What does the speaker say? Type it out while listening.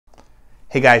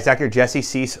Hey guys, Dr. Jesse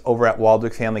Seuss over at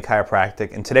Waldwick Family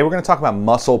Chiropractic, and today we're going to talk about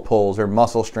muscle pulls or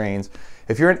muscle strains.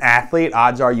 If you're an athlete,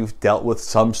 odds are you've dealt with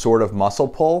some sort of muscle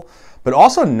pull, but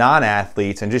also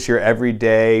non-athletes and just your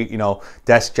everyday,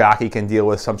 desk jockey can deal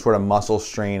with some sort of muscle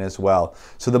strain as well.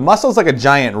 So the muscle is like a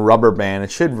giant rubber band.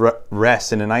 It should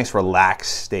rest in a nice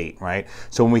relaxed state, right?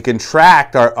 So when we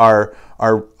contract our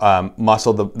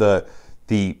muscle,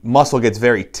 the muscle gets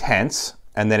very tense,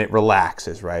 and then it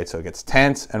relaxes, right? So it gets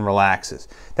tense and relaxes.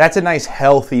 That's a nice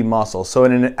healthy muscle. So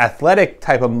in an athletic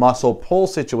type of muscle pull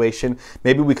situation,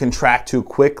 maybe we contract too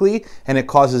quickly and it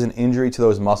causes an injury to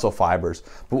those muscle fibers.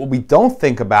 But what we don't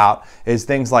think about is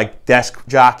things like desk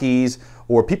jockeys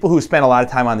or people who spend a lot of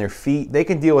time on their feet. They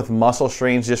can deal with muscle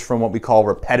strains just from what we call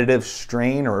repetitive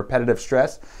strain or repetitive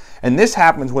stress. And this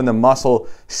happens when the muscle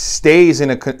stays in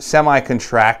a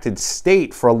semi-contracted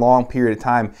state for a long period of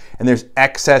time and there's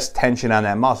excess tension on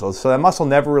that muscle. So that muscle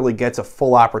never really gets a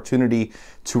full opportunity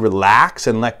to relax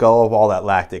and let go of all that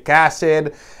lactic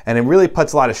acid, and it really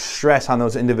puts a lot of stress on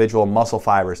those individual muscle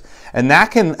fibers. And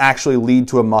that can actually lead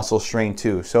to a muscle strain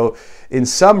too. So in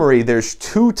summary, there's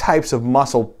two types of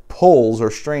muscle pulls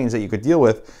or strains that you could deal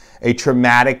with. A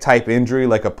traumatic type injury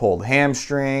like a pulled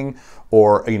hamstring,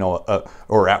 or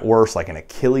or at worst like an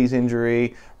Achilles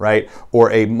injury, right? Or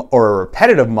a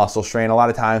repetitive muscle strain. A lot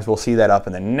of times we'll see that up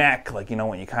in the neck, like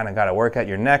when you kind of got to work at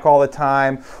your neck all the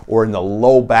time, or in the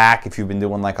low back if you've been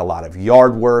doing like a lot of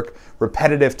yard work.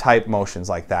 Repetitive type motions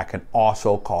like that can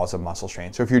also cause a muscle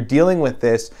strain. So if you're dealing with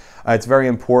this, it's very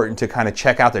important to kind of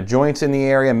check out the joints in the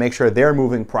area and make sure they're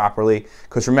moving properly,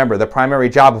 because remember, the primary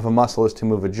job of a muscle is to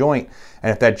move a joint,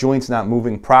 and if that joint's not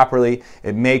moving properly,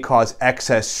 it may cause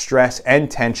excess stress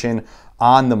and tension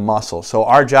on the muscle. So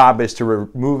our job is to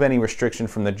remove any restriction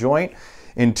from the joint,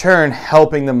 in turn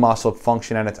helping the muscle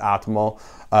function at its optimal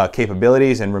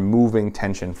capabilities and removing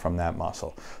tension from that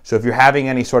muscle. So if you're having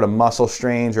any sort of muscle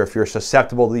strains, or if you're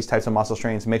susceptible to these types of muscle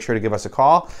strains, make sure to give us a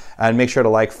call and make sure to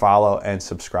like, follow, and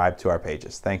subscribe to our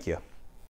pages. Thank you.